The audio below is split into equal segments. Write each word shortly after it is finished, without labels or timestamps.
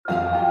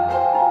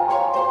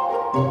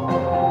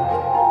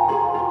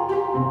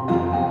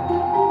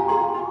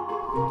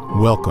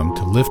Welcome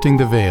to Lifting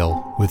the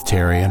Veil with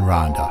Terri and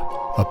Rhoda,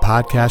 a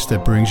podcast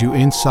that brings you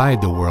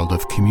inside the world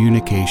of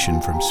communication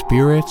from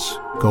spirits,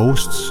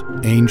 ghosts,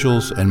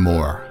 angels, and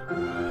more.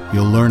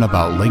 You'll learn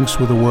about links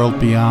with the world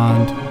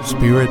beyond,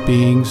 spirit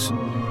beings,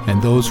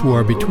 and those who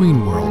are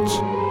between worlds.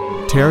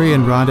 Terri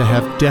and Rhoda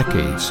have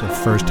decades of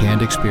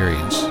first-hand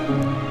experience.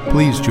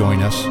 Please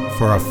join us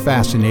for a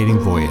fascinating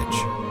voyage.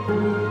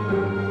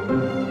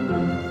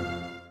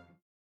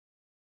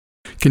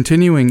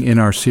 Continuing in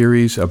our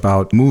series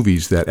about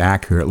movies that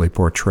accurately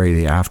portray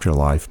the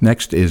afterlife,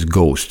 next is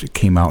Ghost. It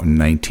came out in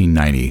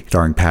 1990,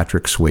 starring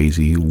Patrick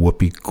Swayze,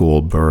 Whoopi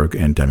Goldberg,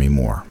 and Demi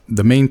Moore.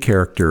 The main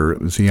character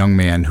is a young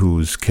man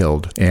who's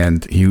killed,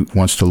 and he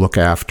wants to look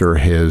after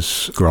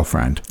his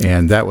girlfriend.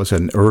 And that was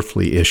an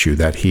earthly issue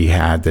that he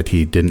had that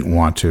he didn't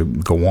want to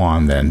go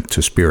on then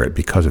to spirit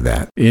because of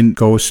that. In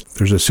Ghost,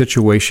 there's a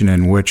situation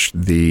in which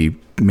the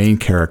main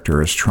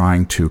character is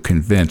trying to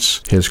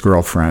convince his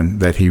girlfriend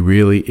that he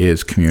really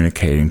is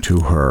communicating to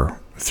her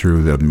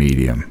through the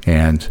medium.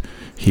 And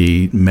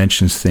he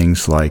mentions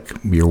things like,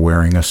 you're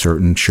wearing a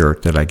certain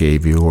shirt that I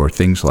gave you, or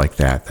things like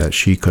that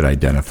she could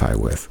identify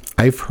with.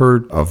 I've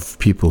heard of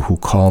people who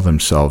call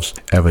themselves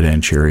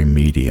evidentiary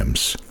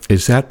mediums.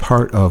 Is that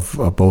part of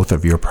both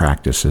of your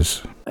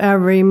practices?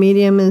 Every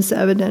medium is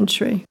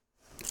evidentiary.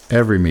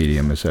 Every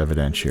medium is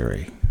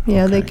evidentiary.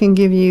 Yeah, Okay. They can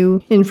give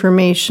you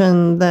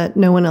information that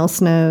no one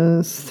else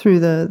knows through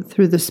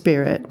the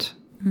spirit.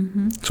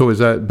 Mm-hmm. So is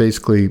that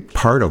basically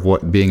part of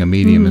what being a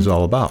medium is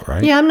all about,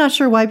 right? Yeah, I'm not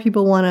sure why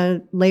people want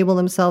to label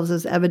themselves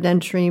as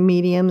evidentiary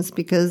mediums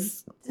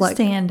because,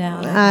 stand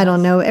out. I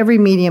don't know. Every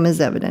medium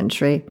is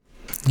evidentiary.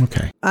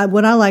 Okay.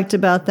 What I liked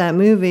about that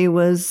movie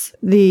was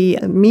the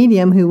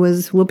medium who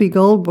was Whoopi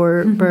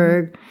Goldberg.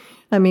 Mm-hmm.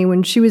 I mean,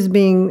 when she was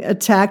being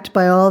attacked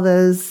by all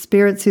those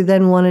spirits who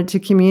then wanted to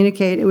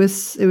communicate, it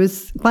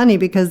was funny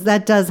because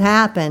that does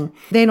happen.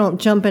 They don't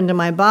jump into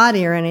my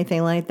body or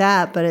anything like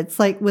that, but it's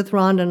like with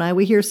Rhonda and I,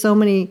 we hear so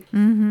many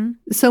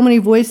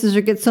voices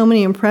or get so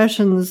many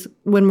impressions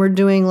when we're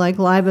doing like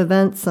live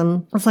events,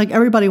 and it's like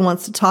everybody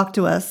wants to talk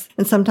to us,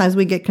 and sometimes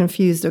we get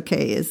confused.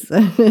 Okay,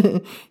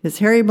 is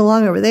Harry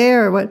belong over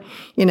there or what?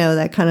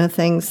 That kind of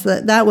thing.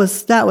 So that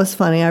was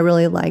funny. I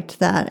really liked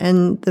that,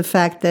 and the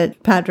fact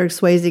that Patrick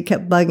Swayze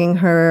kept bugging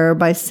her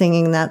by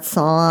singing that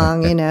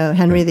song,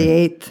 Henry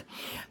VIII,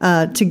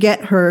 to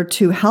get her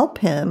to help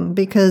him,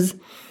 because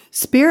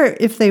spirit,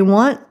 if they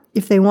want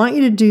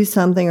you to do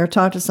something or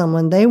talk to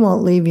someone, they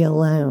won't leave you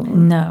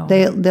alone. No.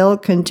 They'll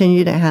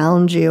continue to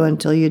hound you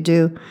until you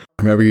do.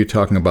 I remember you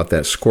talking about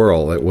that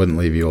squirrel that wouldn't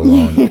leave you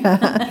alone.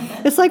 Yeah.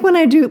 It's like when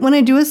I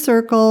do a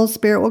circle,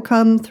 spirit will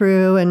come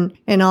through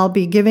and I'll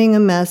be giving a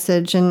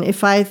message. And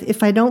if I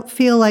don't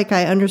feel like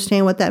I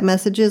understand what that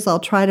message is, I'll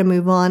try to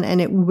move on, and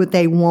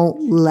they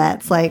won't let.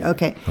 It's like,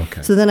 okay.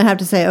 So then I have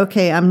to say,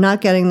 okay, I'm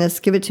not getting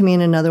this. Give it to me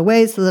in another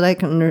way so that I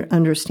can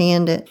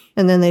understand it.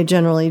 And then they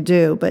generally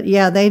do. But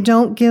yeah, they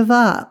don't give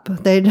up.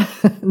 They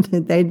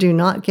do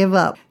not give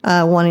up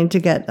wanting to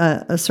get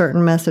a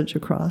certain message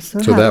across.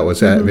 So that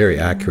was very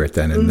accurate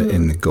then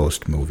in the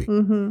Ghost movie.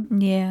 Mm-hmm.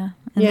 Yeah.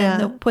 And then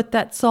they'll put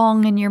that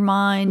song in your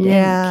mind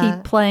and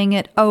keep playing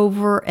it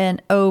over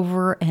and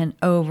over and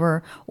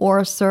over, or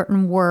a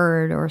certain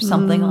word or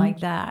something like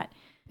that.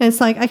 And it's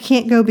like, I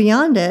can't go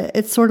beyond it.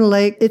 It's sort of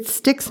like, it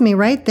sticks me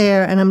right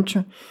there,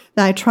 and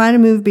I try to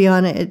move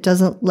beyond it. It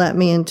doesn't let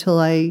me until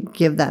I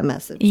give that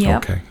message.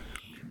 Yep. Okay.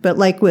 But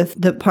like with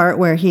the part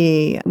where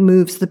he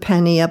moves the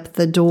penny up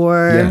the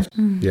door. Yes.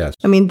 Yes.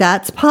 I mean,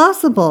 that's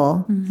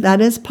possible. Mm-hmm.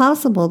 That is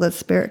possible that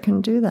spirit can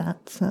do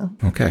that. So.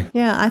 Okay.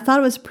 Yeah, I thought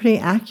it was a pretty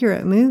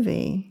accurate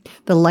movie.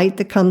 The light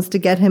that comes to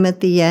get him at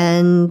the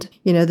end,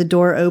 the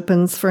door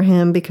opens for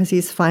him because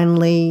he's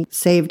finally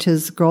saved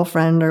his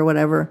girlfriend or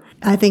whatever.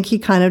 I think he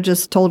kind of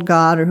just told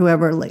God or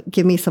whoever, like,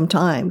 give me some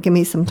time. Give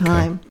me some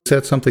time. Okay. Is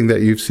that something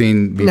that you've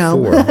seen before?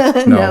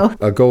 No. No.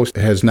 A ghost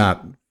has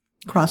not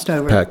crossed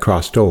over.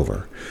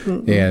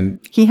 And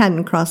he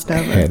hadn't crossed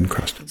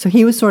over. So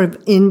he was sort of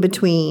in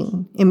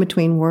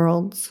between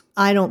worlds.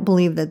 I don't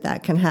believe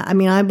that can happen. I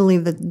mean, I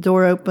believe that the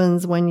door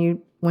opens when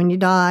you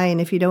die,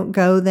 and if you don't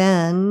go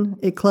then,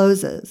 it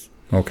closes.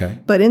 Okay.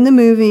 But in the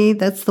movie,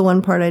 that's the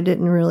one part I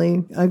didn't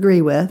really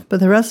agree with. But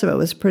the rest of it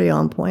was pretty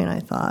on point, I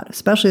thought.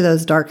 Especially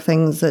those dark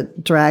things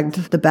that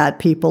dragged the bad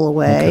people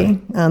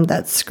away. Okay.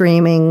 Those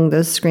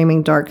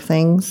screaming dark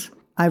things.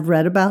 I've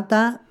read about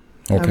that.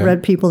 Okay. I've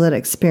read people that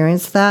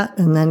experienced that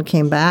and then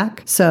came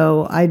back.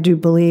 So I do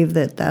believe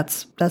that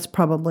that's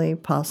probably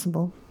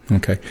possible.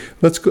 Okay.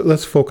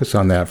 Let's focus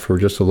on that for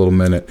just a little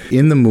minute.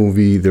 In the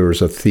movie,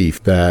 there's a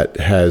thief that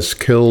has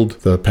killed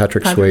the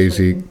Patrick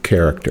Swayze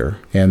character,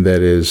 and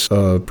that is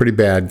a pretty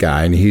bad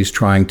guy, and he's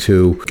trying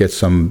to get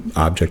some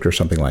object or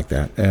something like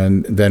that.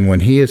 And then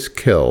when he is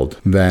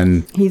killed,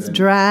 then he's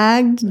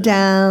dragged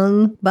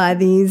down by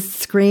these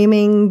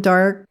screaming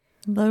dark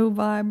Low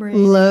vibrating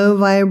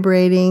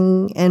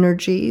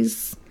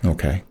energies.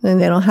 Okay.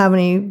 And they don't have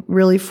any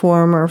really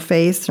form or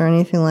face or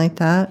anything like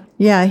that.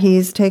 Yeah,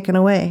 he's taken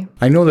away.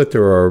 I know that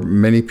there are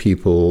many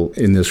people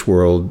in this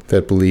world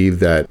that believe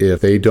that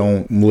if they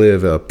don't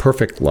live a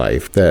perfect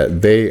life,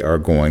 that they are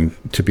going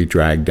to be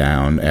dragged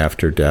down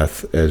after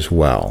death as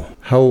well.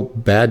 How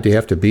bad do you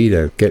have to be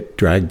to get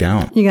dragged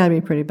down? You got to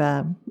be pretty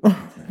bad.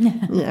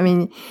 I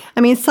mean,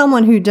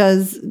 someone who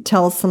does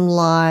tell some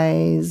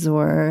lies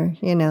or,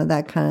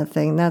 that kind of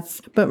thing.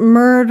 But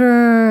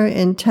murder,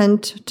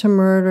 intent to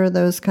murder,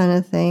 those kind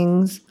of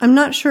things. I'm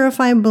not sure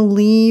if I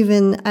believe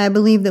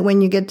that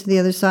when you get to the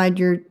other side,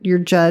 you're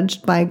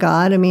judged by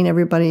God. I mean,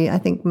 I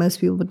think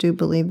most people do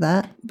believe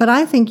that. But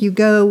I think you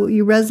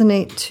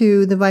resonate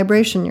to the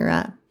vibration you're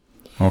at.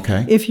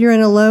 Okay. If you're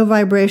a low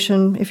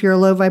vibration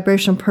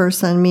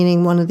person,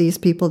 meaning one of these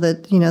people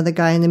that, the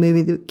guy in the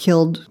movie that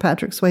killed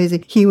Patrick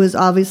Swayze, he was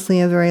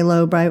obviously a very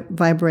low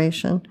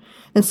vibration.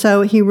 And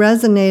so he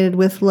resonated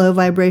with low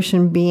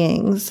vibration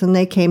beings and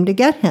they came to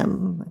get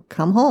him.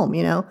 Come home,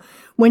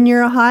 When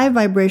you're a high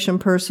vibration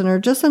person or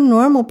just a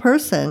normal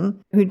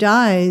person who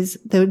dies,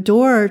 the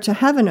door to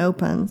heaven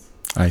opens.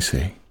 I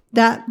see.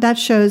 That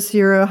shows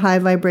you're a high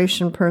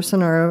vibration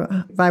person or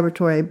a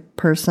vibratory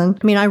person.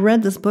 I mean, I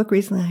read this book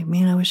recently.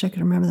 I wish I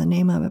could remember the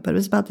name of it, but it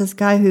was about this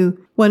guy who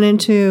went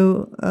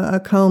into a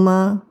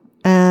coma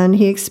and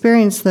he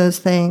experienced those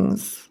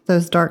things,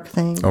 those dark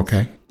things.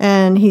 Okay.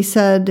 And he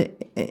said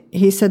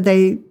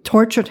they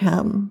tortured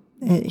him.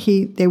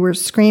 They were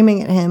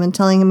screaming at him and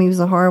telling him he was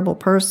a horrible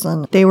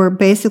person. They were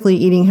basically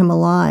eating him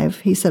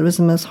alive. He said it was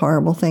the most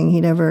horrible thing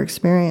he'd ever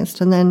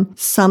experienced. And then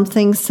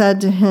something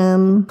said to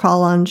him,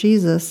 call on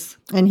Jesus.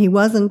 And he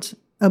wasn't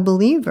a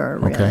believer,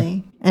 really.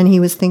 Okay. And he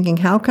was thinking,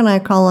 how can I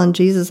call on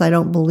Jesus? I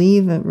don't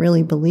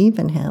really believe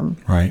in him.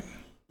 Right.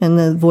 And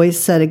the voice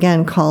said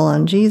again, call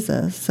on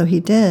Jesus. So he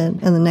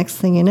did. And the next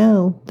thing you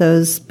know,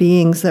 those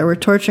beings that were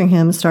torturing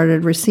him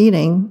started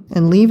receding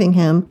and leaving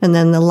him. And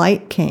then the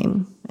light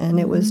came. And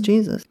it was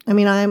Jesus. I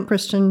mean, I'm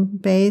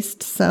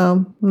Christian-based,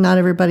 so not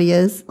everybody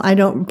is. I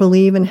don't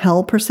believe in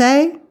hell per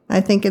se.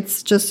 I think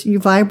it's just you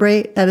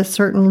vibrate at a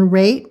certain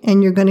rate,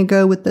 and you're going to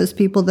go with those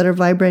people that are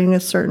vibrating at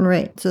a certain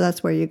rate. So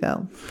that's where you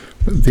go.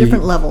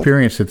 Different level. The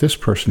experience that this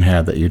person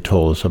had that you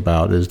told us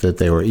about is that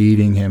they were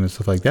eating him and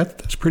stuff like that.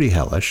 That's pretty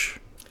hellish.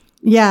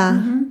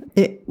 Yeah,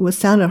 It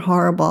sounded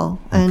horrible.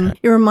 And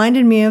it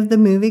reminded me of the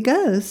movie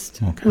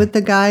Ghost with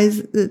the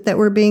guys that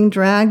were being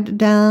dragged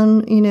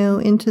down,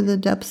 into the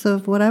depths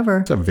of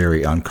whatever. It's a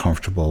very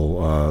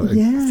uncomfortable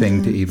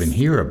thing to even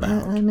hear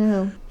about. I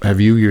know.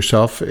 Have you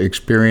yourself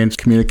experienced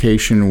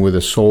communication with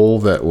a soul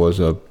that was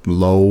a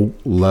low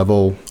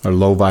level or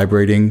low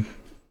vibrating?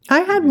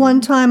 I had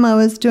one time I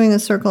was doing a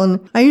circle,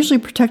 and I usually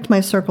protect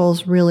my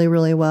circles really,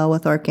 really well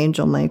with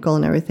Archangel Michael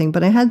and everything.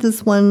 But I had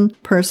this one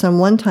person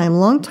one time,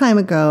 long time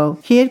ago,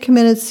 he had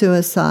committed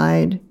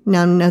suicide.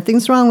 Now,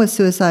 nothing's wrong with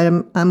suicide.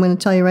 I'm going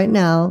to tell you right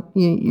now,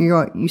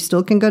 you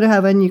still can go to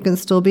heaven. You can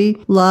still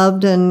be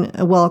loved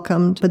and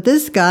welcomed. But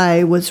this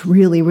guy was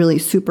really, really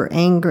super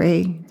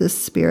angry, this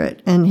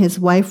spirit, and his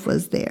wife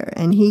was there.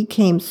 And he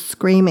came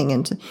screaming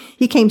into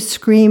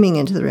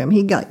the room.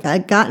 He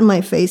got in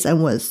my face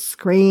and was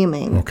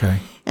screaming. Okay.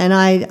 And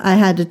I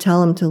had to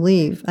tell him to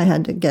leave. I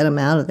had to get him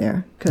out of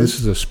there. This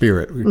is a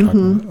spirit we're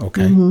talking about.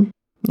 Okay. Mm-hmm.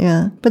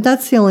 Yeah, but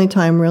that's the only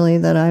time really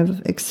that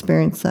I've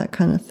experienced that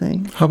kind of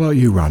thing. How about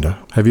you,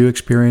 Rhonda? Have you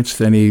experienced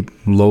any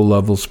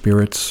low-level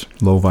spirits,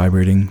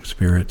 low-vibrating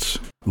spirits,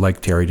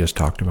 like Terri just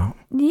talked about?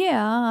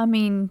 Yeah, I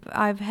mean,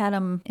 I've had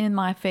them in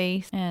my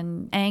face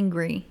and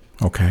angry.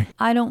 Okay.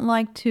 I don't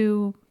like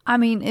to...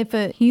 if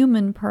a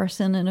human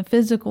person in a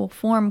physical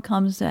form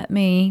comes at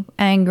me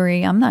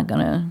angry, I'm not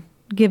going to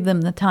give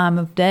them the time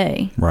of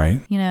day.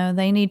 Right.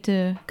 They need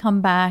to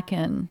come back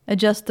and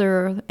adjust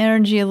their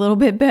energy a little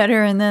bit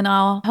better, and then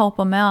I'll help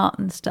them out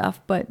and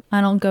stuff. But I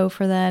don't go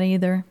for that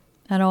either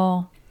at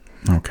all.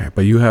 Okay.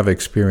 But you have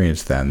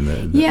experienced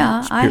then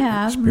I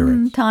have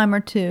time or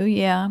two.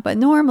 Yeah. But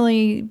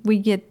normally we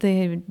get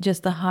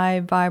the high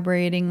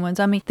vibrating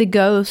ones. The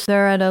ghosts,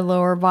 they're at a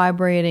lower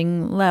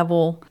vibrating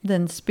level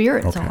than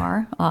spirits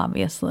are,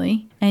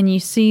 obviously. And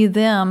you see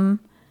them,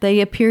 they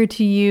appear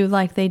to you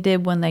like they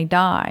did when they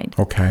died.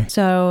 Okay.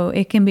 So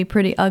it can be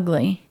pretty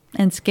ugly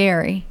and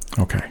scary.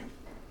 Okay.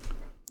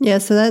 Yeah,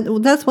 so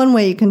that's one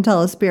way you can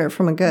tell a spirit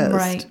from a ghost.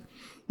 Right.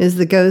 Is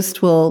the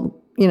ghost will,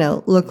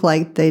 look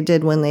like they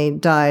did when they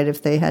died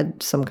if they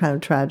had some kind of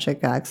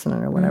tragic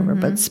accident or whatever.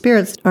 But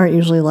spirits aren't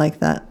usually like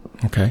that.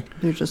 Okay.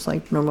 They're just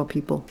like normal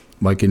people.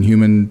 Like in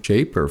human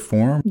shape or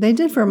form? They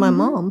did for my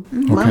mom.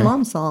 Okay. My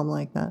mom saw them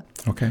like that.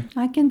 Okay.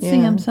 I can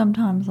see them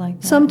sometimes like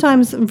that.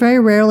 Sometimes, very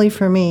rarely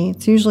for me.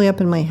 It's usually up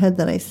in my head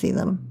that I see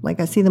them. Like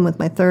I see them with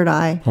my third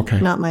eye,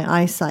 not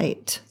my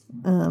eyesight.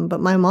 But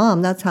my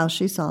mom, that's how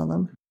she saw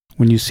them.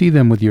 When you see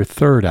them with your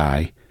third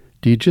eye,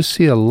 do you just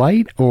see a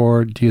light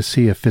or do you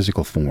see a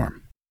physical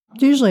form?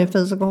 It's usually a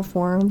physical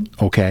form.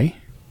 Okay.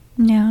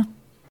 Yeah.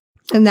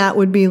 And that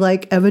would be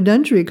like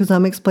evidentiary because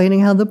I'm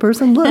explaining how the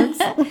person looks.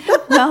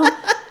 Well,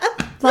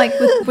 Like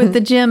with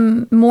the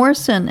Jim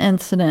Morrison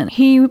incident,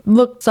 he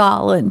looked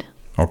solid.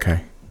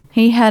 Okay.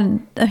 He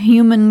had a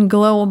human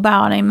glow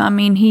about him. I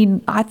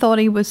mean, I thought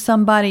he was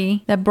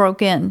somebody that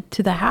broke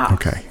into the house.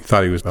 Okay.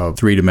 Thought he was a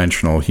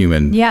three-dimensional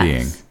human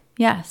being.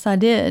 Yes, I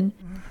did.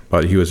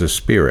 But he was a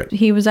spirit.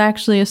 He was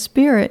actually a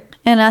spirit.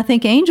 And I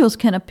think angels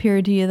can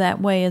appear to you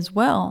that way as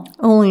well.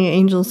 Only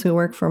angels who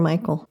work for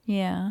Michael.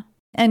 Yeah.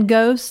 And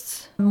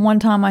ghosts. One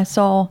time I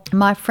saw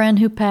my friend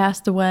who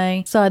passed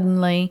away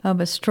suddenly of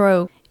a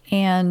stroke.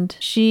 And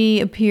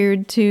she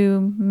appeared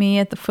to me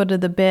at the foot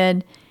of the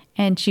bed.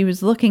 And she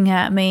was looking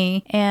at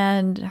me,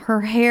 and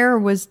her hair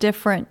was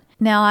different.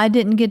 Now, I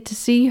didn't get to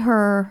see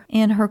her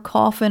in her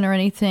coffin or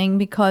anything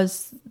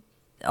because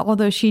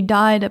although she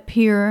died up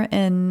here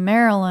in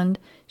Maryland,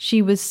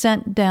 she was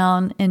sent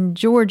down in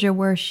Georgia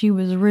where she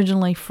was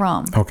originally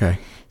from. Okay.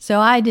 So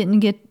I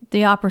didn't get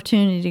the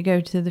opportunity to go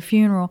to the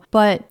funeral,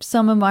 but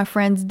some of my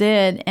friends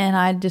did, and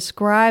I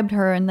described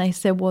her, and they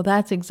said, well,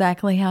 that's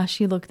exactly how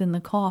she looked in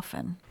the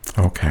coffin.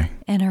 Okay.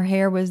 And her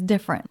hair was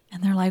different.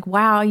 And they're like,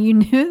 wow, you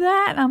knew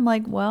that? And I'm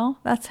like, well,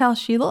 that's how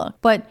she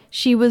looked. But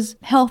she was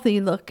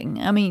healthy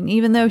looking. I mean,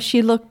 even though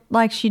she looked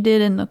like she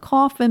did in the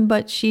coffin,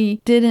 but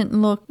she didn't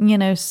look,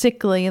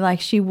 sickly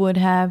like she would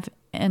have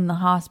in the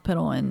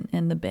hospital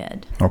in the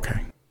bed.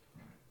 Okay.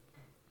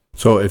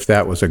 So if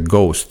that was a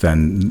ghost,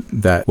 then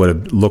that would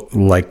have looked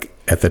like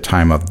at the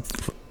time of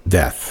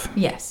death.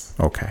 Yes.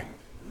 Okay.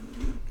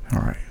 All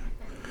right.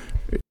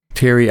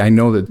 Terri, I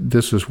know that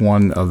this is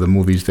one of the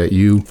movies that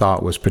you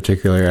thought was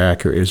particularly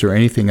accurate. Is there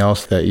anything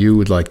else that you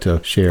would like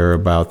to share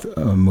about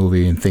a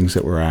movie and things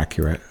that were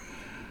accurate?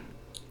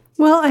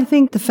 Well, I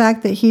think the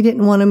fact that he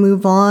didn't want to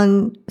move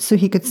on so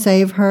he could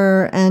save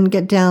her and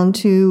get down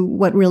to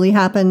what really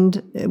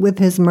happened with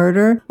his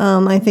murder,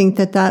 I think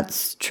that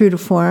that's true to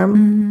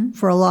form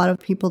for a lot of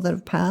people that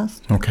have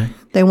passed. Okay.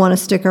 They want to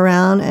stick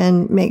around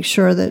and make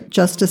sure that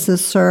justice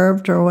is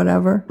served or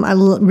whatever. I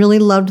really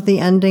loved the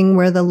ending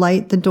where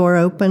the door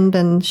opened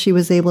and she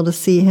was able to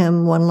see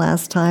him one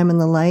last time in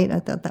the light.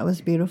 I thought that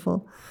was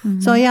beautiful.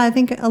 So, yeah, I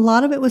think a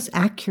lot of it was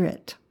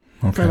accurate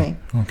for me.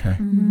 Okay.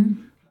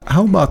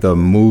 How about the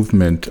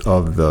movement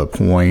of the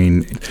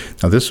coin?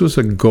 Now, this was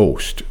a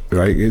ghost,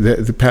 right?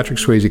 The Patrick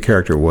Swayze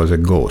character was a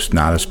ghost,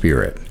 not a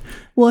spirit.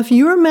 Well, if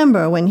you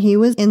remember when he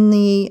was in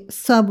the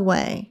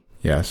subway.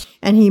 Yes.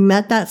 And he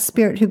met that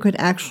spirit who could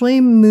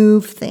actually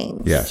move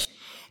things. Yes.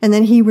 And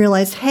then he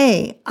realized,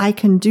 hey, I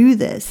can do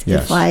this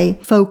Yes. if I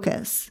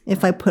focus,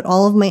 if I put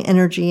all of my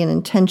energy and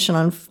intention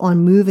on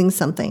moving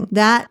something.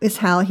 That is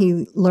how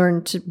he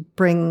learned to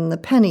bring the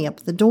penny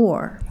up the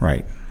door.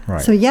 Right. Right.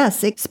 So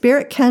yes,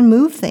 spirit can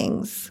move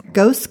things.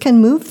 Ghosts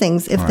can move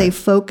things if they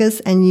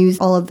focus and use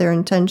all of their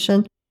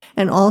intention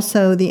and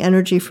also the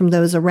energy from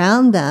those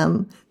around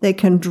them. They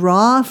can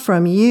draw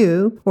from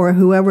you or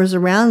whoever's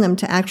around them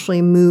to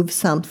actually move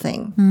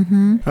something.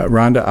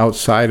 Rhonda,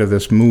 outside of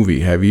this movie,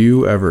 have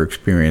you ever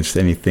experienced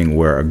anything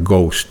where a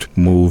ghost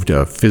moved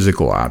a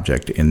physical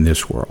object in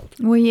this world?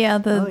 Well, yeah,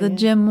 the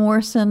Jim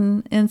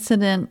Morrison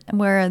incident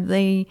where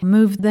they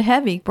moved the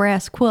heavy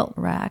brass quilt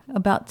rack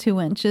about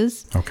 2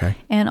 inches. Okay.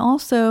 And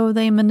also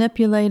they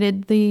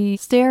manipulated the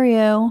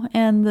stereo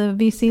and the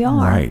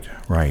VCR.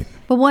 Right.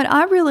 But what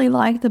I really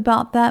liked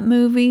about that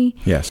movie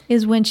Yes.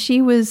 is when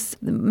she was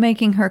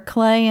making her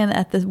clay and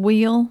at the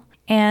wheel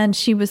and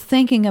she was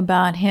thinking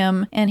about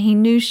him and he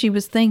knew she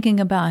was thinking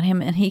about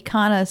him and he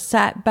kind of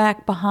sat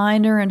back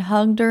behind her and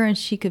hugged her and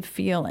she could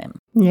feel him.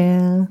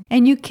 Yeah.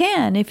 And you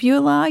can, if you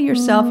allow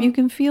yourself, you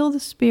can feel the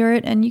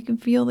spirit and you can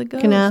feel the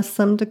ghost. You can ask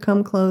them to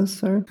come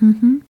closer.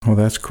 Oh,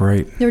 that's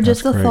great. They're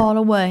just a thought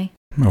away.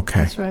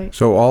 Okay. That's right.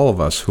 So all of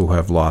us who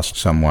have lost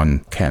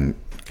someone can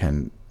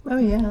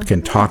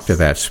talk to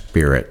that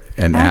spirit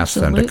and ask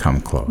them to come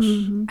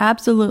close.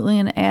 Absolutely,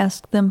 and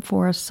ask them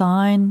for a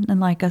sign. And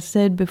like I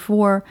said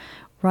before,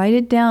 write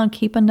it down,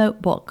 keep a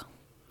notebook.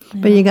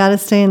 But you got to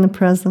stay in the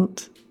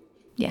present.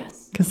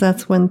 Yes. Because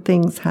that's when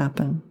things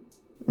happen,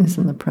 is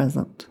in the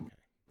present.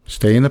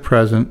 Stay in the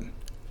present.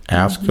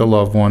 Ask the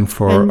loved one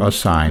for a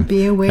sign.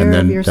 Be aware and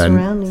then, of your then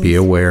surroundings. Be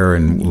aware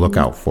and look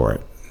out for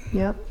it.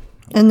 Yep.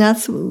 And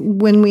that's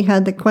when we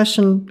had the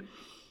question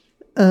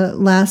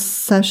last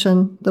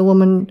session. The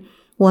woman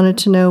wanted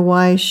to know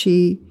why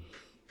she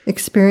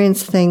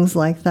experienced things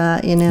like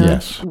that,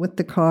 Yes. with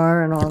the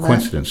car and all that.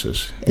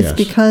 Coincidences. It's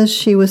because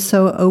she was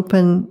so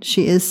open.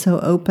 She is so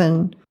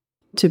open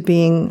to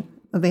being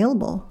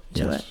available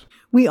to it.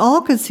 We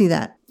all could see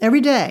that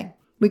every day.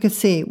 We could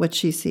see what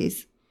she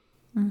sees.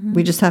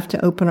 We just have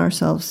to open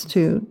ourselves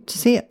to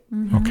see it.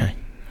 Okay.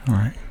 All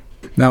right.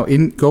 Now,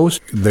 in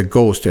Ghost, the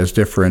ghost as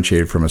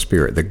differentiated from a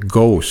spirit, the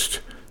ghost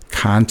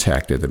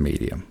contacted the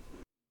medium.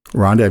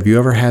 Rhonda, have you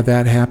ever had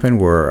that happen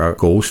where a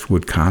ghost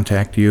would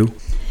contact you?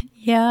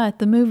 Yeah, at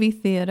the movie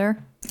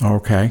theater.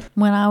 Okay.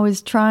 When I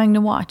was trying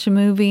to watch a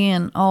movie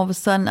and all of a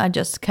sudden I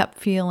just kept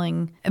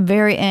feeling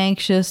very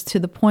anxious to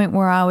the point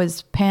where I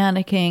was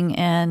panicking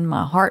and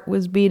my heart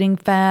was beating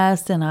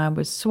fast and I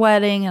was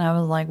sweating and I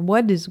was like,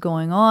 what is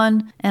going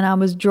on? And I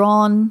was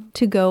drawn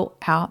to go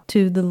out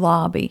to the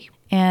lobby.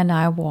 And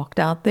I walked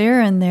out there,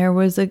 and there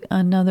was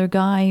another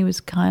guy.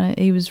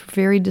 He was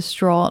very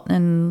distraught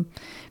and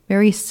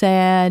very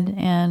sad.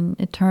 And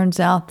it turns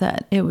out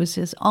that it was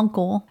his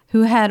uncle,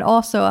 who had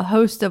also a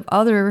host of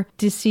other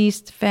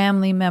deceased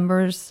family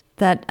members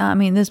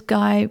this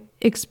guy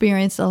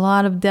experienced a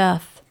lot of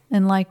death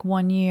in like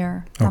 1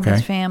 year from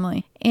his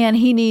family. And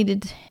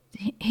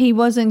he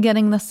wasn't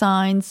getting the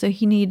signs, so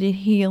he needed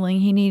healing.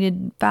 He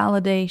needed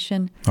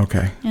validation.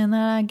 Okay. And then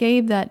I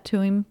gave that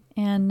to him.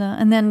 And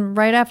then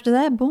right after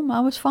that, boom, I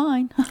was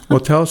fine. Well,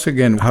 tell us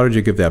again, how did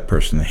you give that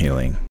person the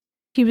healing?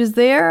 He was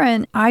there,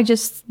 and I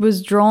just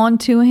was drawn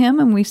to him,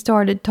 and we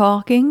started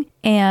talking.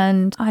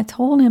 And I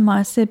told him,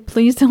 I said,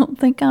 please don't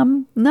think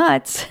I'm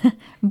nuts.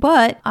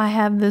 But I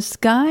have this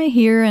guy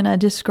here, and I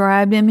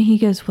described him. He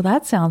goes, well,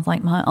 that sounds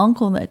like my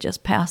uncle that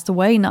just passed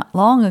away not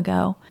long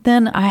ago.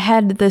 Then I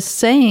had this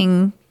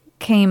saying,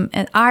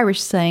 an Irish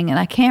saying, and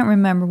I can't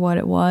remember what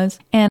it was,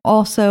 and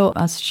also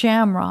a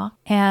shamrock.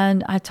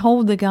 And I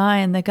told the guy,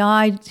 and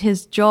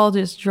his jaw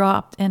just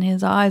dropped, and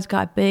his eyes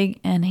got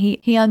big, and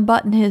he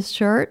unbuttoned his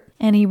shirt,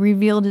 and he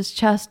revealed his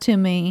chest to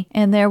me,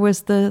 and there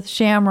was the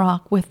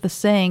shamrock with the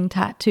saying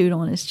tattooed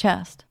on his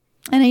chest.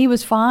 And he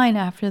was fine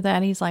after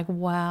that. He's like,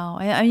 wow.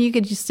 And you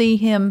could just see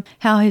him,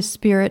 how his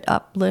spirit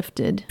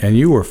uplifted. And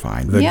you were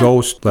fine. The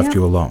ghost left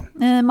you alone.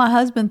 And my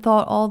husband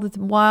thought all the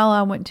while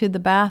I went to the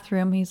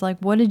bathroom, he's like,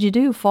 what did you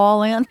do,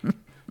 fall in?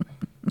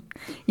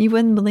 You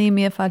wouldn't believe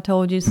me if I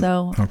told you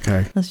so.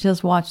 Okay. Let's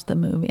just watch the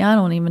movie. I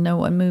don't even know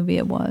what movie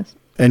it was.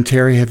 And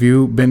Terri, have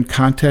you been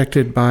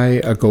contacted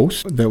by a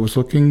ghost that was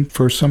looking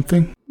for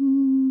something?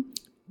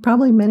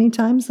 Probably many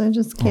times. I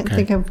just can't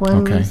think of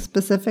one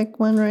specific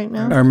one right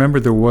now. I remember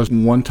there was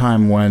one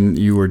time when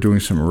you were doing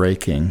some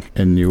raking,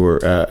 and you were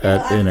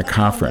in a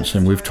conference,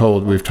 and we've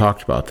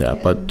talked about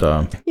that.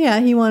 But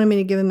he wanted me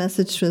to give a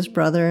message to his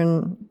brother,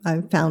 and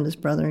I found his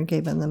brother and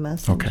gave him the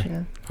message.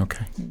 Okay.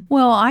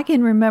 Well, I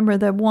can remember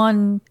that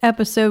one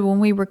episode when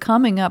we were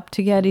coming up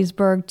to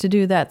Gettysburg to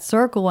do that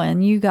circle,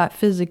 and you got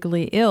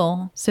physically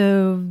ill.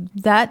 So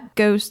that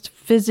ghost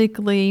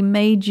physically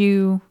made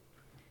you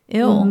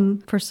ill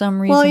for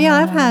some reason. Well, yeah,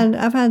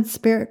 I've had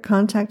spirit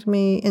contact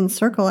me in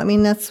circle. I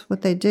mean, that's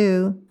what they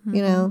do.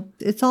 You know,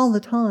 it's all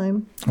the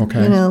time.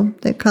 Okay. You know,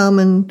 they come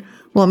and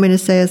want me to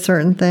say a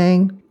certain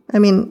thing. I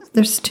mean,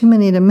 there's too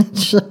many to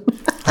mention.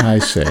 I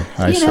see.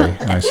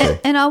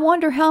 And I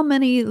wonder how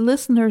many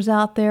listeners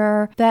out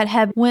there that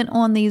have went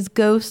on these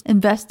ghost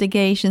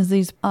investigations,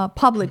 these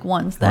public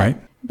ones that,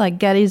 like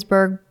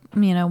Gettysburg,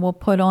 will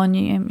put on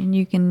you, and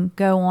you can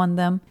go on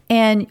them,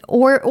 and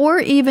or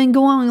even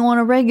going on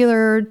a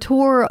regular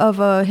tour of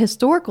a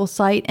historical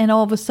site, and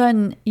all of a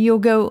sudden you'll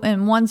go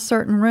in one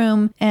certain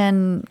room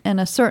and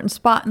a certain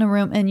spot in the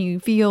room, and you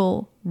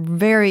feel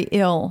very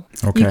ill.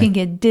 Okay. You can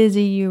get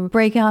dizzy, you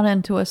break out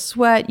into a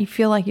sweat, you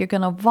feel like you're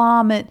going to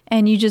vomit,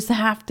 and you just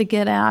have to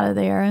get out of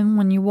there. And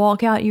when you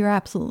walk out, you're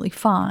absolutely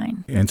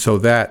fine. And so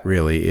that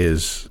really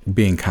is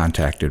being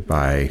contacted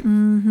by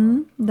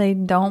They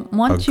don't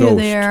want you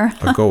there.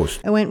 A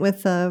ghost. I went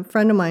with a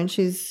friend of mine.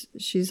 She's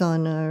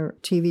on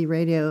TV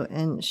radio,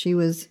 and she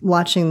was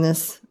watching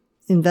this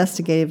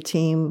investigative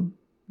team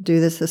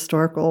do this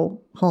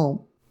historical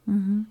home.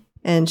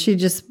 And she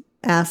just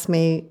asked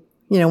me,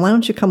 why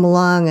don't you come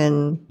along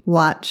and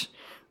watch?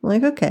 I'm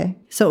like, okay.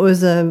 So it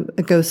was a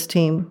ghost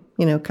team,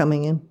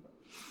 coming in.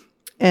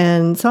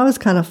 And so I was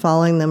kind of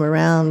following them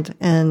around,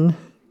 and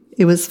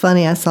it was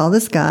funny. I saw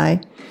this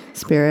guy,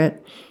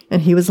 Spirit,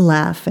 and he was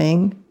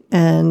laughing,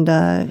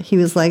 and he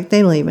was like,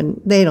 they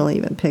don't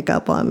even pick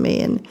up on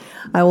me. And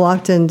I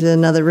walked into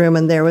another room,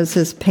 and there was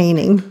his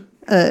painting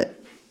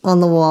on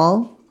the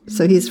wall.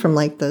 So he's from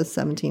like the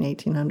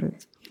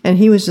 1800s. And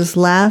he was just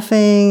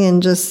laughing,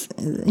 and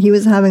he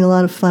was having a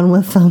lot of fun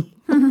with them.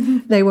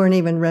 They weren't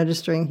even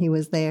registering he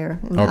was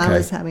there. And I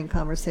was having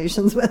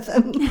conversations with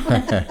him.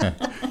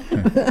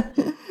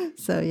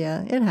 So,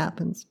 yeah, it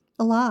happens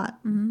a lot.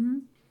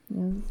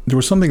 Yeah. There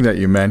was something that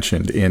you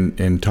mentioned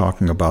in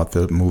talking about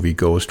the movie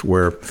Ghost,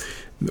 where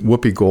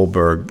Whoopi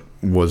Goldberg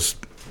was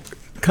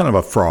kind of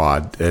a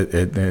fraud.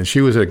 She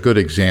was a good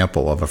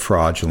example of a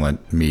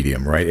fraudulent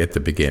medium right at the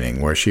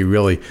beginning, where she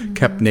really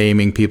kept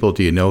naming people.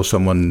 Do you know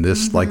someone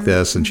like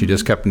this? And she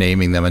just kept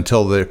naming them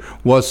until there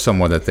was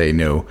someone that they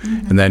knew.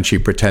 And then she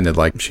pretended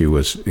like she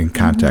was in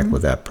contact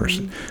with that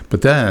person.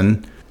 But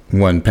then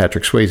when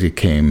Patrick Swayze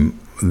came,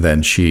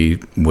 then she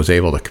was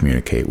able to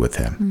communicate with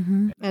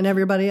him. And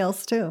everybody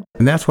else, too.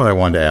 And that's what I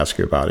wanted to ask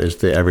you about, is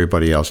the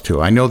everybody else,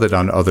 too. I know that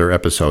on other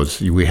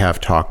episodes, we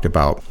have talked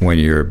about when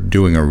you're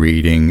doing a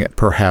reading,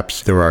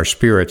 perhaps there are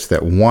spirits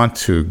that want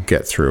to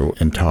get through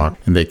and talk,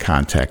 and they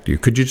contact you.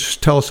 Could you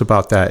just tell us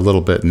about that a little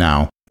bit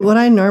now? What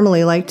I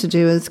normally like to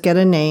do is get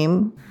a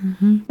name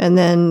and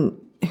then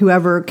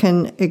whoever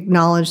can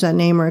acknowledge that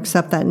name or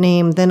accept that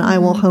name, then I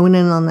will hone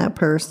in on that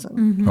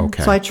person.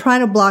 Okay. So I try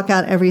to block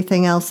out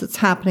everything else that's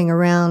happening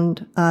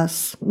around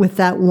us with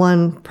that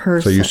one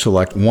person. So you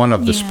select one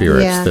of the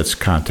spirits Yeah. that's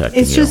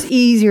contacting It's you. just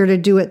easier to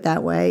do it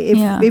that way.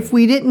 If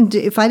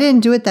if I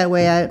didn't do it that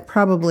way, I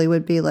probably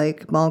would be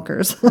like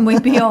bonkers.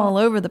 We'd be all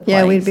over the place.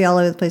 Yeah, we'd be all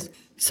over the place.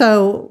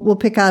 So we'll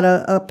pick out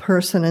a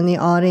person in the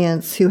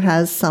audience who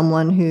has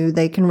someone who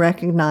they can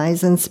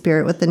recognize in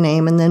spirit with the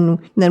name, and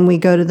then we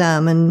go to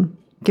them and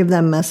give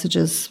them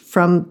messages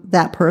from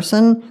that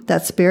person,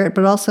 that spirit,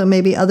 but also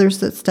maybe others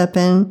that step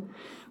in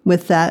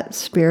with that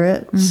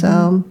spirit.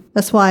 So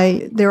that's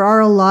why there are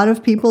a lot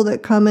of people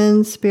that come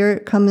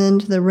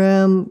into the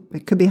room.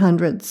 It could be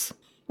hundreds.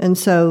 And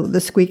so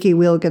the squeaky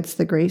wheel gets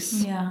the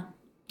grease. Yeah.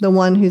 The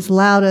one who's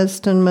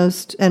loudest and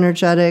most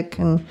energetic.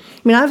 And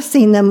I mean, I've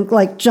seen them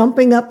like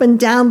jumping up and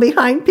down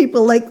behind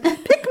people like,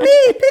 pick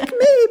me, pick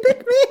me,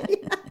 pick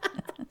me.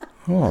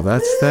 Oh,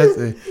 that's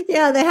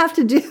Yeah, they have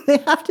to do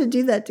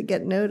that to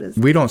get noticed.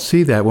 we don't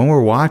see that when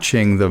we're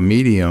watching the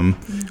medium.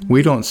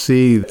 We don't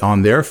see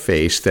on their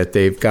face that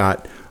they've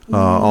got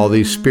all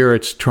these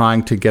spirits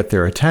trying to get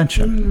their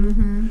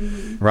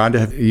attention. Rhonda,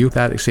 have you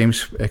had that same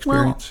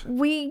experience?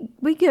 Well,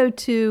 we go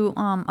to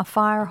a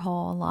fire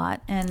hall a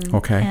lot and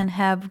Okay. and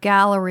have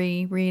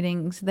gallery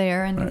readings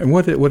there. And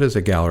what is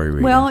a gallery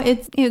reading? Well,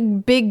 it's a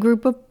big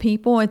group of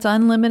people. It's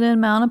unlimited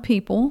amount of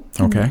people.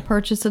 Okay.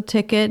 Purchase a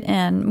ticket,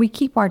 and we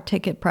keep our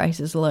ticket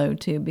prices low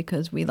too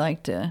because we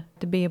like to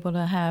be able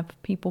to have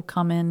people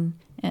come in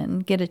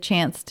and get a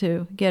chance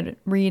to get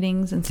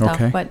readings and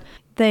stuff. Okay. But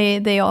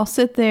they all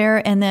sit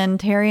there, and then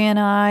Terri and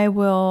I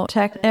will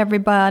text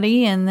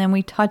everybody, and then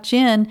we touch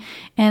in,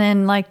 and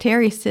then like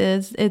Terri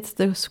says, it's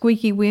the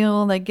squeaky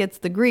wheel that gets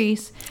the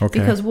grease. Okay.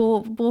 Because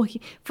we'll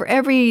for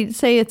every,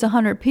 say it's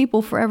 100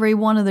 people, for every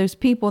one of those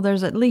people,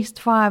 there's at least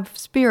 5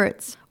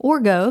 spirits or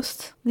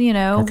ghosts,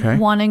 Okay.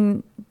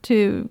 wanting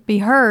to be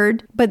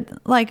heard. But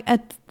like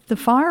at the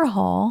fire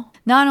hall,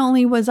 not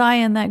only was I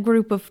in that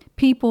group of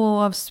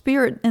people of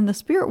spirit in the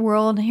spirit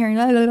world hearing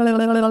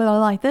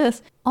like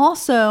this,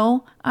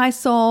 also I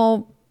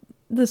saw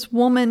this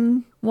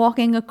woman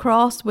walking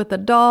across with a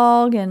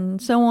dog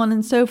and so on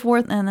and so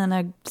forth. And then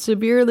a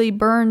severely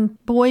burned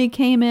boy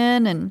came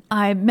in, and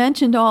I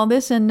mentioned all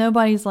this, and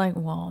nobody's like,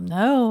 well,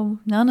 no,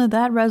 none of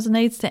that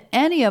resonates to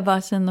any of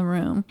us in the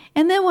room.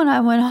 And then when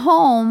I went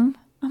home,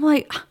 I'm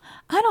like,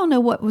 I don't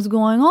know what was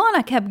going on.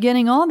 I kept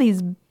getting all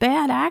these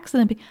bad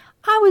accidents.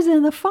 I was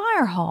in the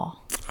fire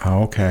hall.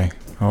 Oh, okay.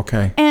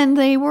 And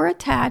they were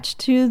attached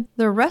to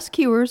the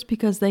rescuers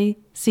because they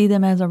see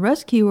them as a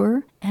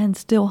rescuer and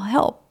still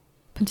help,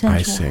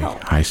 potential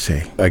help. I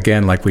see.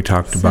 Again, like we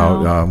talked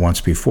about once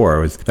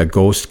before, a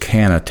ghost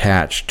can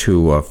attach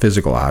to a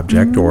physical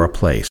object or a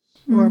place.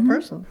 Or a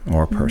person.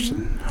 Or a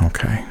person.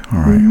 Okay. All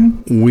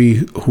right.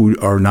 We who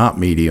are not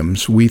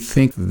mediums, we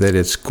think that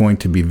it's going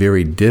to be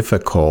very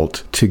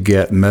difficult to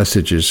get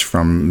messages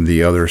from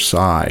the other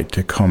side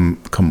to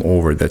come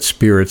over, that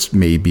spirits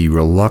may be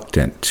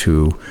reluctant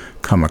to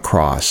come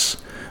across.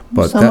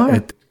 But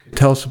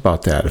tell us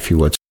about that, if you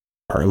would.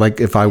 Like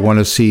if I want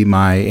to see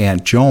my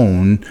Aunt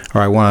Joan,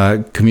 or I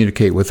want to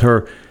communicate with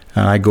her,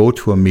 and I go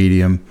to a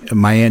medium,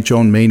 my Aunt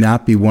Joan may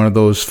not be one of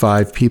those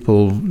 5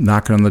 people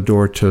knocking on the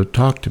door to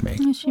talk to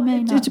me. She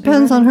may not. It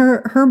depends on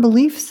her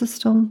belief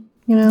system,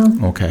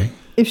 Okay.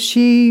 If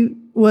she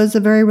was a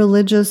very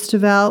religious,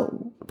 devout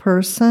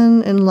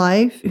person in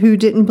life who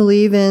didn't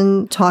believe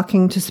in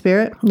talking to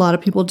spirit, a lot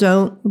of people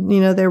don't.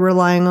 They're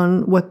relying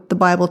on what the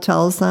Bible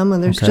tells them,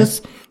 and there's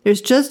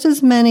just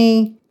as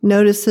many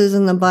notices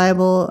in the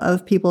Bible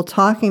of people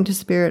talking to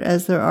spirit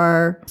as there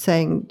are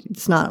saying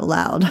it's not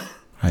allowed.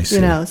 I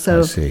see. So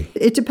I see.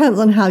 It depends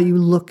on how you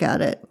look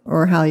at it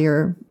or how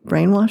you're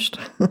brainwashed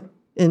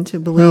into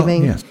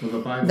believing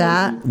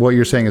that. What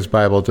you're saying is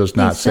Bible does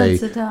not say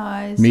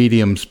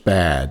medium's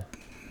bad.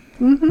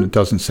 It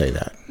doesn't say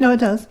that. No, it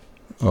does.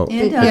 Oh,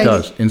 it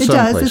does. In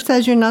some places. It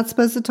says you're not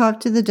supposed to talk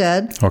to the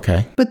dead.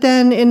 Okay. But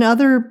then in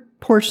other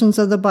portions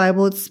of the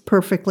Bible, it's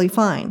perfectly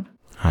fine.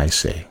 I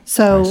see.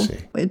 So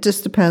it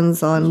just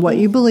depends on what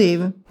you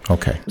believe.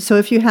 Okay. So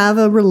if you have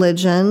a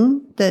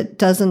religion that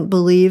doesn't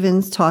believe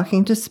in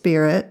talking to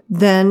spirit,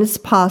 then it's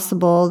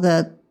possible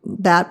that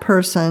that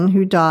person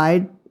who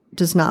died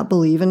does not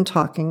believe in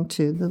talking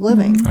to the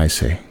living. I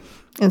see.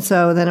 And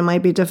so then it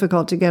might be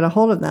difficult to get a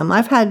hold of them.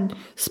 I've had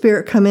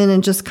spirit come in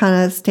and just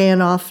kind of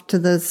stand off to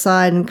the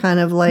side and kind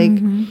of like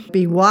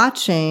be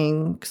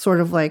watching, sort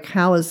of like,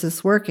 how is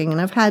this working?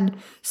 And I've had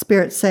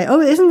spirits say,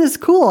 oh, isn't this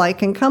cool? I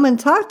can come and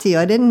talk to you.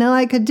 I didn't know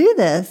I could do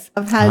this.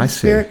 I've had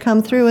spirit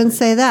come through and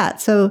say that.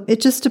 So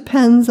it just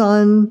depends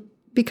on,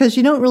 because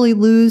you don't really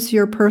lose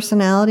your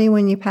personality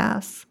when you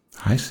pass.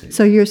 I see.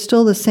 So you're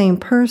still the same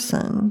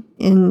person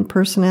in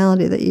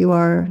personality that you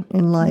are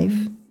in life,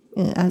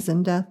 as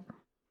in death.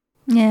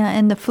 Yeah,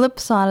 and the flip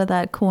side of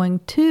that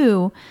coin,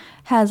 too,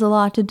 has a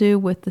lot to do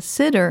with the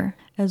sitter.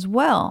 as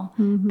well,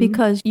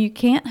 because you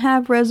can't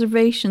have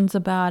reservations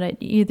about it.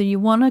 Either you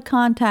want to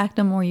contact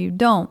them or you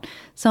don't.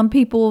 Some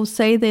people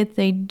say that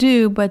they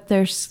do, but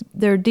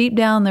they're deep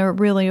down, they're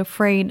really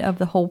afraid of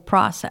the whole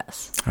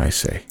process. I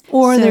see.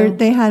 Or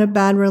they had a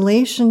bad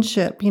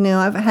relationship.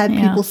 I've had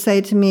people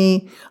say to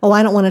me, oh,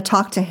 I don't want to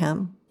talk to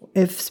him.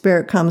 If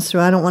spirit comes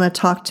through, I don't want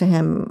to talk to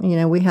him.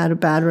 We had a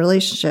bad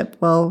relationship.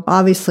 Well,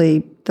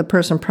 obviously, the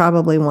person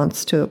probably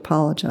wants to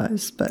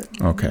apologize, but...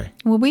 Okay.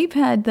 Well, we've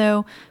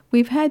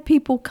had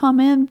people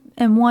come in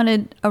and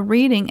wanted a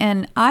reading,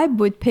 and I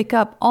would pick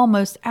up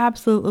almost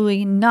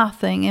absolutely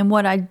nothing. And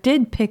what I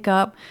did pick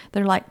up,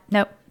 they're like,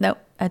 nope,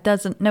 that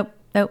doesn't, nope.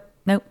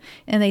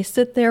 And they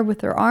sit there with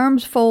their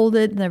arms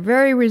folded, and they're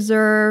very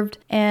reserved,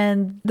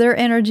 and their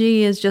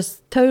energy is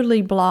just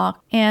totally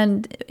blocked.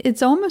 And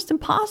it's almost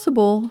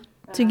impossible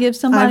to give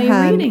somebody a reading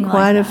like that. I've had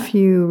quite a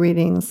few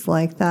readings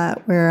like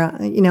that where,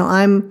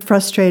 I'm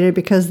frustrated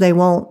because they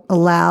won't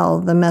allow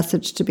the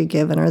message to be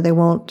given, or they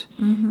won't.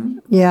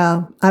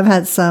 Yeah, I've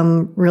had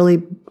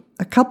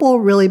a couple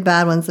really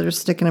bad ones that are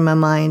sticking in my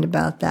mind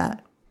about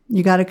that.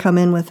 You got to come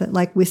in with it.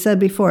 Like we said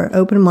before,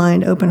 open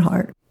mind, open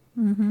heart.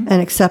 And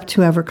accept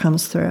whoever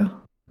comes through.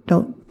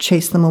 Don't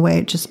chase them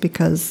away just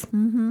because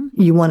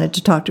you wanted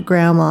to talk to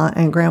Grandma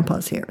and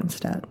Grandpa's here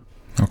instead.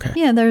 Okay.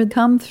 Yeah, they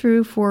come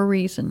through for a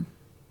reason.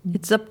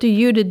 It's up to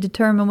you to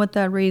determine what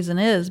that reason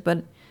is.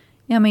 But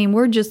I mean,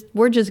 we're just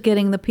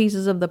getting the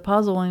pieces of the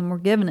puzzle and we're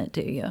giving it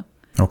to you.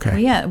 Okay. Well,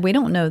 yeah, we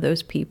don't know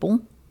those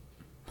people.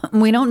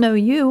 We don't know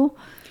you.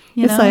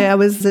 It's like I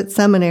was at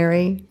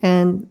seminary,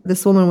 and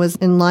this woman was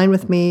in line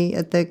with me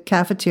at the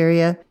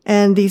cafeteria,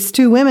 and these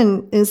two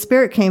women in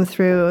spirit came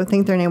through. I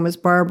think their name was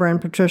Barbara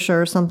and Patricia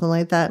or something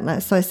like that.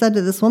 And so I said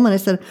to this woman, I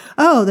said,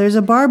 oh, there's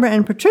a Barbara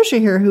and Patricia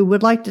here who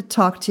would like to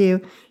talk to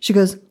you. She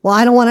goes, well,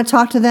 I don't want to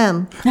talk to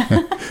them.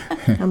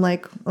 I'm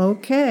like,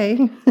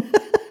 okay.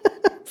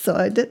 So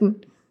I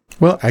didn't.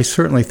 Well, I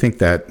certainly think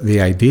that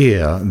the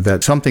idea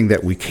that something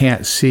that we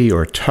can't see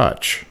or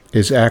touch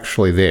is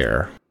actually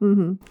there.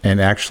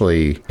 And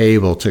actually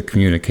able to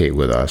communicate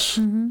with us.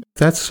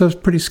 That's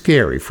pretty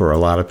scary for a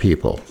lot of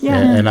people. Yeah.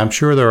 And I'm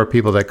sure there are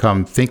people that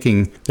come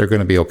thinking they're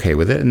going to be okay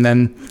with it, and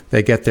then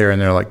they get there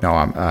and they're like, no,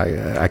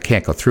 I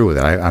can't go through with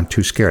it. I'm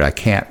too scared. I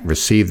can't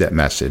receive that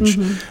message.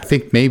 I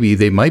think maybe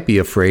they might be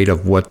afraid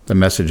of what the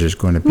message is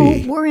going to be.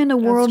 Well, we're in a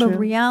world of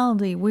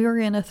reality. We're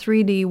in a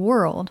 3D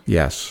world.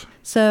 Yes.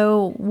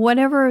 So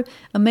whatever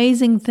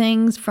amazing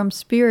things from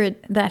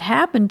spirit that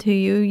happen to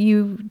you,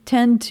 you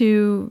tend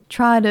to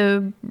try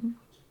to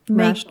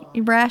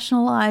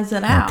rationalize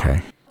it out.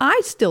 Okay. I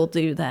still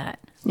do that.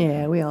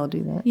 Yeah, we all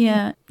do that.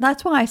 Yeah.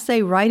 That's why I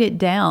say write it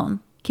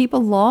down. Keep a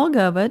log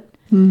of it,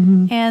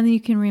 and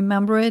you can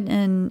remember it,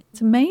 and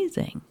it's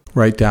amazing.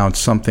 Write down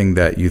something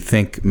that you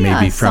think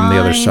maybe from the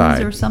other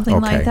side. Or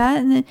something like that.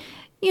 And then,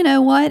 you know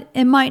what?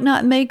 It might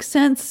not make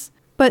sense,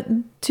 but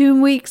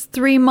 2 weeks,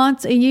 3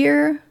 months, a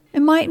year, it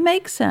might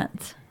make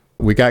sense.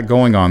 We got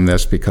going on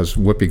this because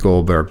Whoopi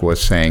Goldberg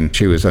was saying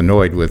she was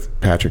annoyed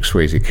with Patrick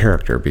Swayze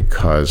character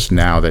because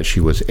now that she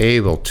was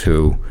able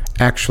to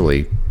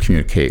actually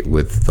communicate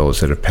with those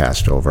that have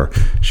passed over,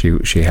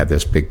 she had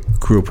this big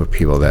group of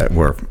people that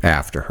were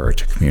after her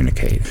to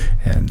communicate.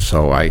 And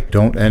so I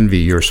don't envy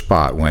your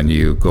spot when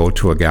you go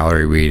to a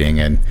gallery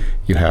reading and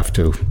you have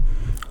to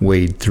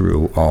wade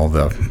through all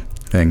the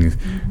things,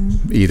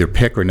 either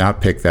pick or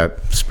not pick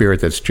that spirit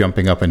that's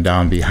jumping up and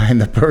down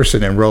behind the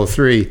person in row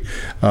 3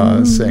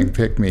 saying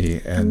pick me,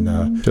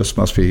 and just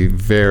must be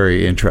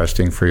very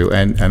interesting for you,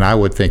 and I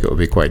would think it would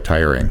be quite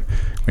tiring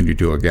when you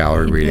do a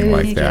gallery reading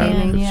like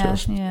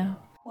that.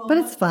 But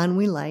it's fun.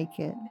 We like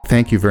it.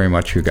 Thank you very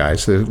much, you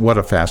guys. What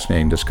a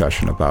fascinating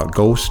discussion about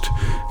Ghost,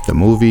 the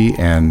movie,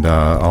 and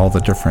all the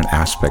different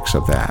aspects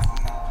of that.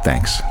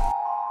 Thanks.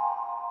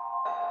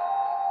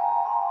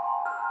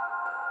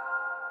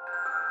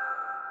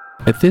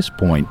 At this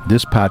point,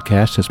 this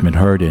podcast has been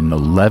heard in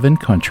 11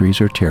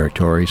 countries or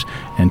territories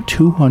and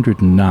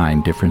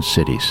 209 different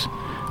cities.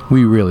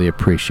 We really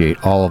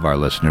appreciate all of our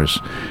listeners,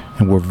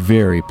 and we're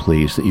very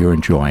pleased that you're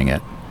enjoying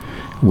it.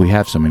 We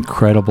have some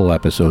incredible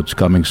episodes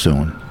coming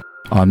soon.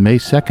 On May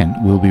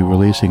 2nd, we'll be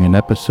releasing an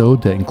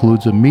episode that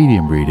includes a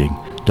medium reading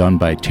done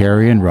by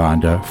Terri and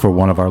Rhoda for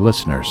one of our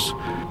listeners.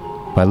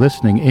 By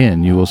listening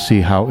in, you will see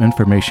how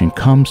information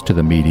comes to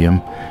the medium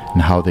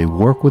and how they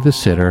work with the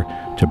sitter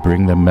to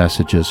bring the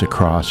messages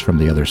across from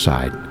the other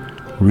side.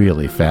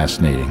 Really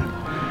fascinating.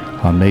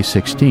 On May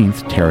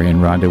 16th, Terri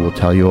and Rhoda will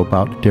tell you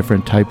about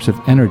different types of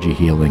energy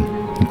healing,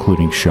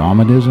 including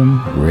shamanism,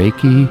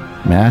 Reiki,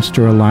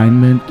 master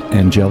alignment,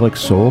 angelic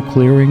soul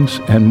clearings,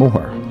 and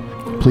more.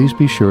 Please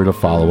be sure to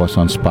follow us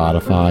on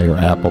Spotify or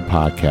Apple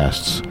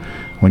Podcasts.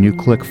 When you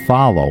click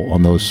follow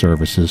on those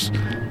services,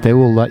 they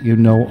will let you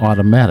know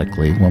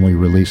automatically when we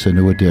release a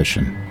new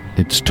edition.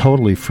 It's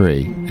totally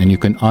free, and you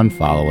can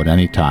unfollow at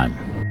any time.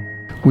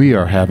 We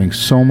are having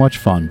so much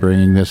fun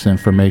bringing this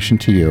information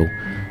to you.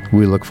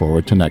 We look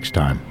forward to next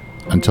time.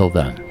 Until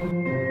then.